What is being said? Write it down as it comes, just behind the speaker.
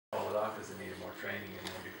out because they needed more training, and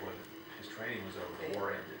then before his training was over, the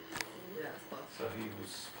war ended. Yeah, it's close. So he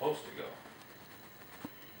was supposed to go. At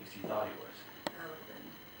least he thought he was. Oh, then.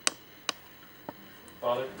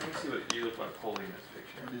 Father, let me see what you look like holding this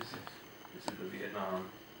picture. What is this? This is the Vietnam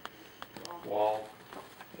wall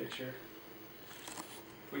picture.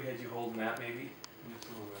 If we had you holding that, maybe. Just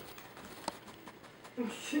a little bit.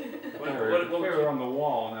 What They would were you? on the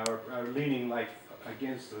wall and are leaning like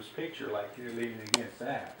against this picture, like they're leaning against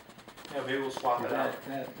that. Yeah, maybe we'll swap it out.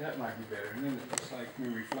 That might be better. And then it's like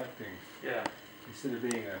me reflecting Yeah. instead of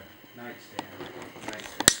being a nightstand.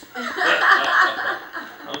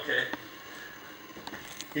 Okay.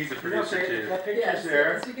 He's a You know, producer too. that picture's Yes,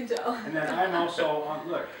 there. yes, you can tell. And then I'm also on,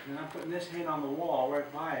 look, and I'm putting this hand on the wall right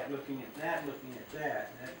by it, looking at that. And that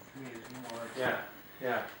to me is more. Yeah,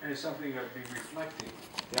 yeah. And it's something that would be reflecting.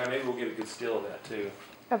 Yeah, maybe we'll get a good still of that too.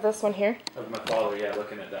 Of this one here? Of my father, yeah,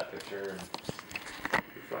 looking at that picture and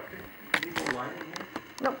reflecting. Can you go light in here?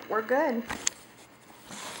 Nope, we're good.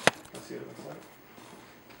 Let's see what it looks like.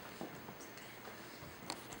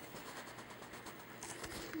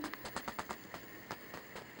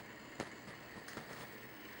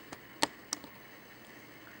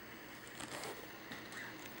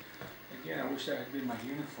 Again, I wish that had been my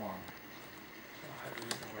uniform.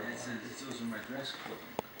 Those are my dress clothes,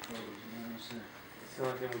 you know, It's the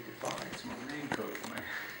only thing we could find. it's my raincoat.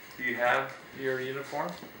 Do you have your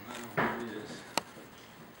uniform? I don't know what it is.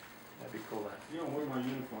 That'd be cool. You don't wear my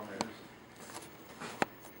uniform, is it?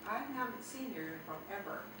 I haven't seen your uniform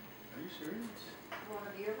ever. Are you serious? Well,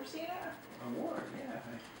 have you ever seen it? I wore it, yeah.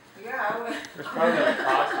 Yeah, I would. There's probably a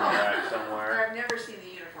costume rack somewhere. I've never seen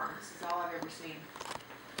the uniform. This is all I've ever seen.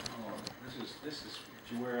 Oh, this is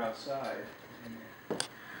what you wear outside.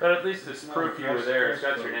 But at least it's It's not proof a you were dress- there. It's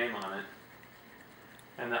dress got your code. name on it.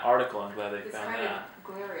 And the article, I'm glad they It's found kind that. of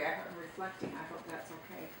glary. I'm reflecting. I hope that's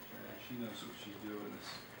okay. She knows what she's doing.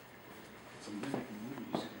 It's a mimicking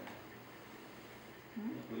movies. I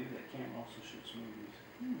believe that camera also shoots movies.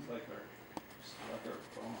 It's like our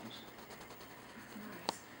phones.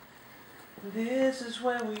 Nice. This is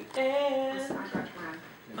where we end. Listen, I got to run.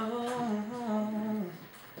 Oh.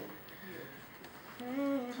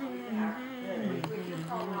 Would you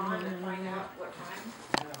call Ron and find out what time?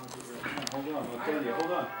 Yeah, I'll do it right now. Hold on, I'll tell you.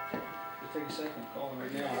 Hold on. Just take a second. Call them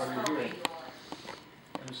right now Just while call you're me. here.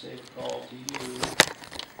 I'm gonna save a call to you.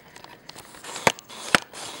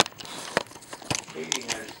 Katie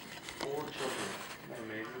has 4 children. Isn't that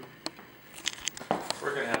amazing?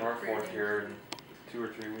 We're going to have our 4th here in 2 or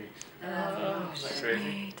 3 weeks. Oh, Isn't that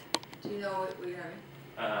crazy? do you know what we have?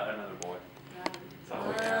 Another boy. That's all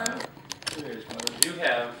we have. There it is, mother. You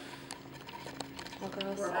have All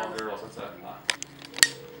girls. all girls. What's that?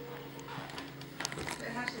 It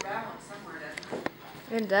has to balance somewhere, doesn't it?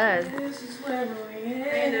 It does. This is where we end. I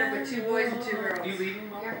ended up with 2 boys and 2 girls. You leaving, You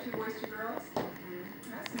Mom? have 2 boys, 2 girls?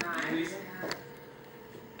 That's nice. Leaving?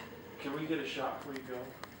 Can we get a shot before you go?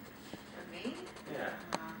 For me? Yeah.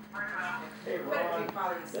 Hey, What if Ron. you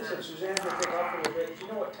father and son? Listen, Suzanne's gonna pick up a little bit. Do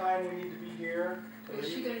you know what time we need to be here? Is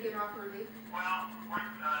she gonna get off early? Well, the place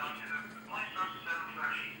starts at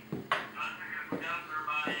 7:30. I figured if we got there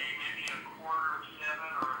by maybe a quarter of 7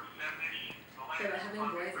 or 7-ish. So how many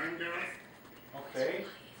boys and girls? Okay.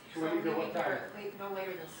 So we leave at what time? No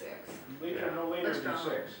later than 6. Leave it no later than 6.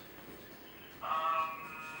 Let's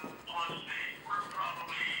see, we're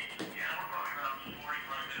probably about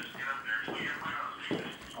 45 minutes to get up there, so you're probably about 6.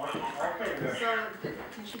 Okay, then. So,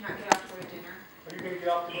 can she not get off to go to dinner? Are you gonna get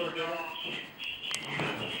off to go to dinner? She's gonna be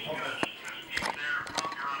there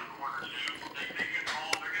probably around a quarter to. They get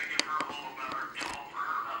home, they're gonna get her home for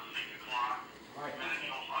about 6 o'clock. All right. And then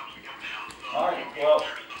she'll obviously come down, so. All right, she'll be well-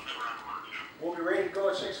 there sometime around quarter to. We'll be ready to go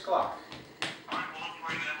at 6 o'clock. All right, well, let's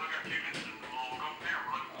wait and look at tickets and we'll go from there,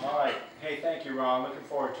 bud. All right. Hey, thank you, Ron. Looking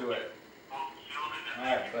forward to it. Well, see you later. All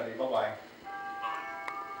right, buddy. Bye-bye.